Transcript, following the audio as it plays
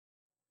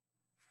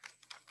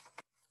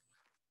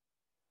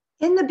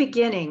In the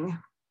beginning,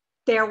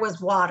 there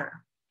was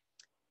water.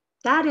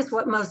 That is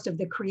what most of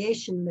the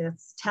creation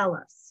myths tell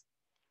us.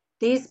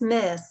 These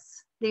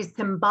myths, these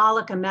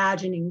symbolic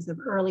imaginings of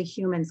early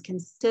humans can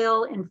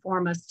still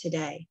inform us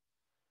today.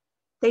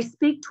 They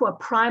speak to a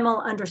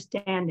primal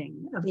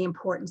understanding of the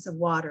importance of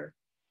water.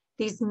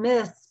 These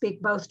myths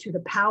speak both to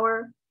the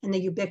power and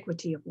the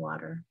ubiquity of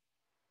water.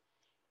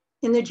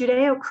 In the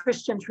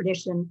Judeo-Christian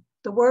tradition,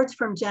 the words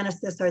from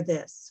Genesis are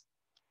this: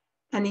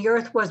 "And the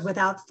earth was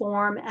without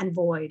form and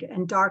void,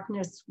 and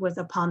darkness was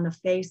upon the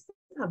face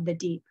of the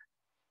deep.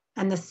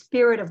 And the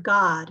Spirit of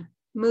God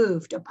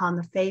moved upon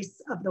the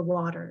face of the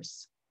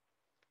waters."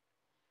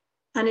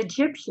 An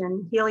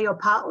Egyptian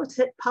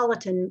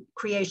Heliopolitan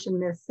creation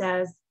myth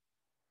says,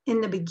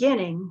 "In the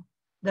beginning,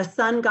 the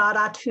sun god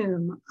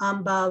Atum,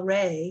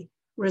 Amba-Re,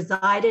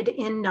 resided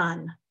in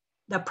Nun,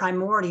 the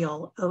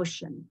primordial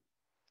ocean."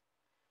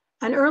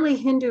 An early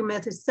Hindu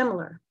myth is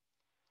similar.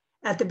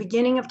 At the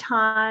beginning of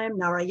time,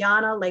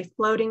 Narayana lay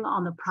floating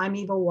on the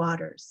primeval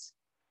waters.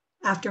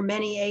 After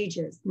many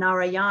ages,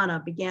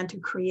 Narayana began to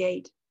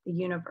create the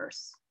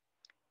universe.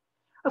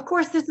 Of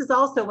course, this is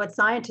also what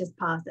scientists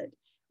posit,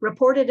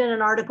 reported in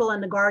an article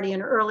in The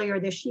Guardian earlier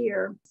this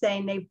year,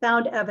 saying they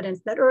found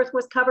evidence that Earth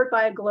was covered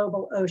by a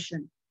global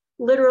ocean,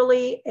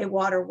 literally a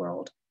water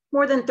world,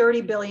 more than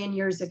 30 billion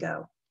years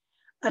ago.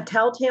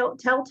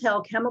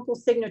 Telltale chemical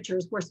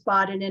signatures were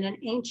spotted in an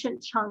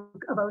ancient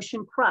chunk of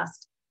ocean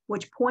crust,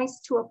 which points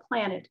to a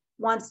planet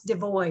once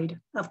devoid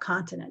of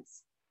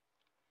continents.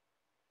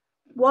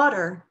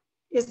 Water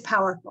is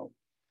powerful.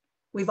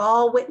 We've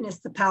all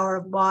witnessed the power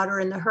of water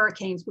in the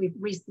hurricanes we've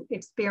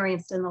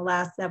experienced in the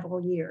last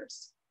several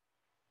years.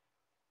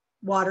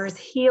 Water is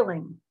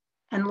healing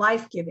and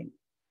life-giving.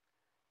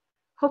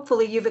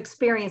 Hopefully you've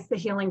experienced the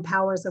healing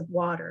powers of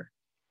water: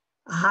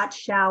 a hot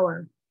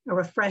shower, a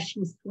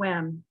refreshing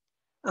swim,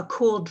 a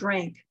cool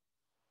drink,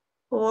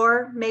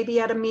 or maybe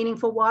at a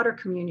meaningful water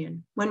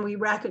communion when we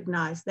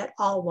recognize that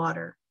all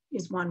water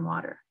is one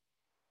water.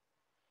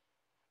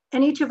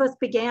 And each of us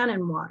began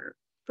in water.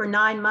 For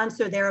 9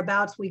 months or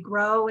thereabouts, we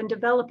grow and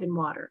develop in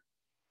water.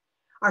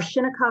 Our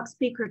Shinnecock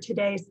speaker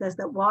today says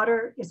that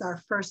water is our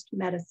first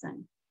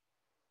medicine.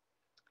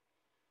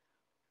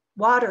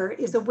 Water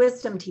is a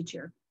wisdom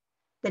teacher.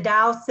 The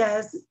Tao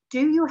says,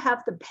 "Do you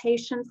have the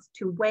patience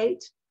to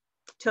wait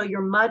till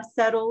your mud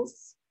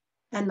settles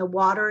and the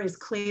water is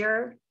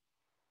clear?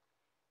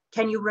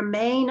 Can you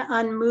remain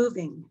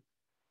unmoving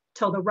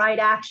till the right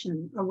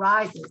action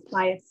arises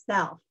by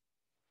itself?"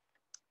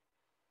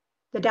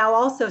 The Tao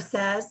also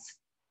says,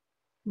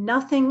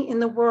 "Nothing in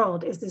the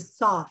world is as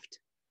soft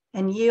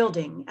and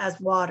yielding as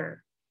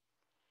water.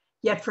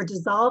 Yet for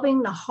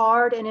dissolving the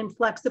hard and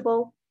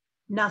inflexible,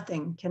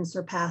 nothing can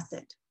surpass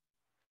it.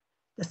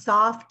 The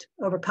soft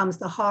overcomes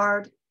the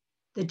hard,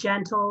 the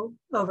gentle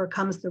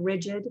overcomes the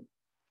rigid.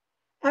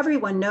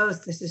 Everyone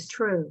knows this is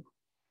true,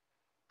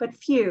 but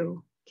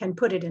few can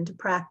put it into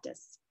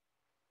practice."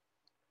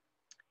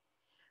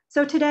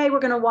 So today we're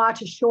going to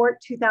watch a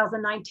short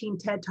 2019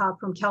 TED Talk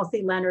from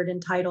Kelsey Leonard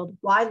entitled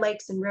 "Why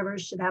Lakes and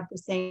Rivers Should Have the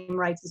Same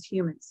Rights as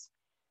Humans."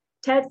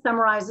 TED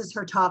summarizes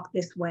her talk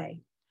this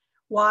way: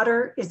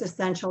 "Water is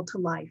essential to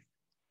life.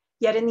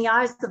 Yet in the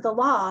eyes of the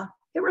law,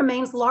 it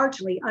remains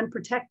largely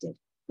unprotected,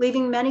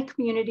 leaving many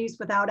communities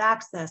without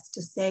access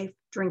to safe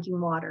drinking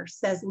water,"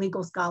 says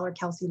legal scholar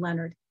Kelsey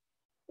Leonard.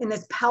 In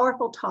this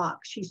powerful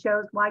talk, she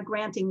shows why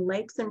granting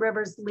lakes and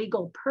rivers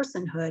legal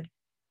personhood,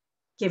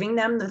 giving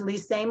them the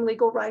same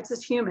legal rights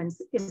as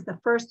humans, is the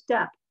first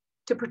step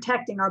to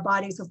protecting our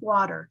bodies of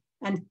water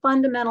and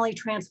fundamentally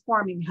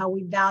transforming how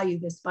we value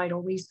this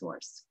vital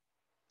resource.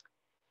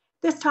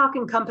 This talk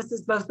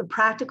encompasses both the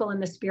practical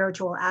and the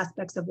spiritual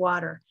aspects of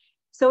water,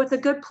 so it's a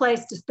good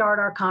place to start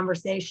our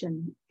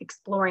conversation,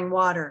 exploring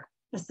water,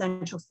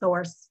 essential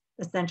source,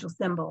 essential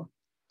symbol.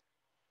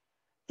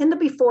 In the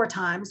before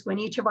times, when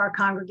each of our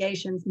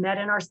congregations met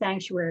in our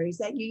sanctuaries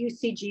at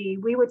UUCG,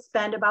 we would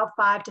spend about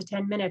 5 to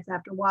 10 minutes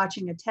after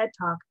watching a TED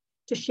Talk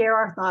to share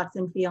our thoughts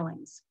and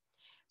feelings.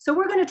 So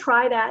we're going to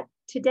try that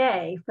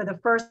today for the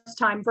first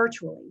time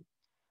virtually.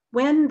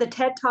 When the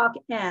TED Talk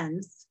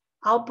ends,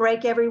 I'll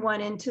break everyone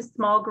into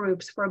small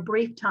groups for a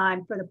brief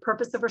time for the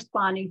purpose of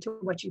responding to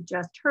what you've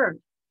just heard.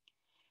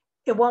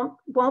 It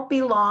won't be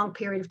a long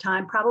period of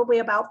time, probably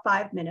about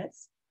 5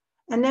 minutes.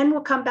 And then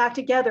we'll come back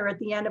together at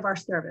the end of our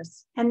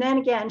service. And then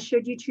again,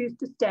 should you choose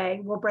to stay,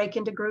 we'll break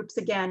into groups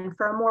again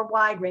for a more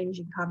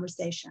wide-ranging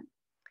conversation.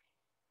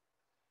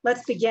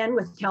 Let's begin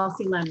with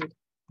Kelsey Leonard.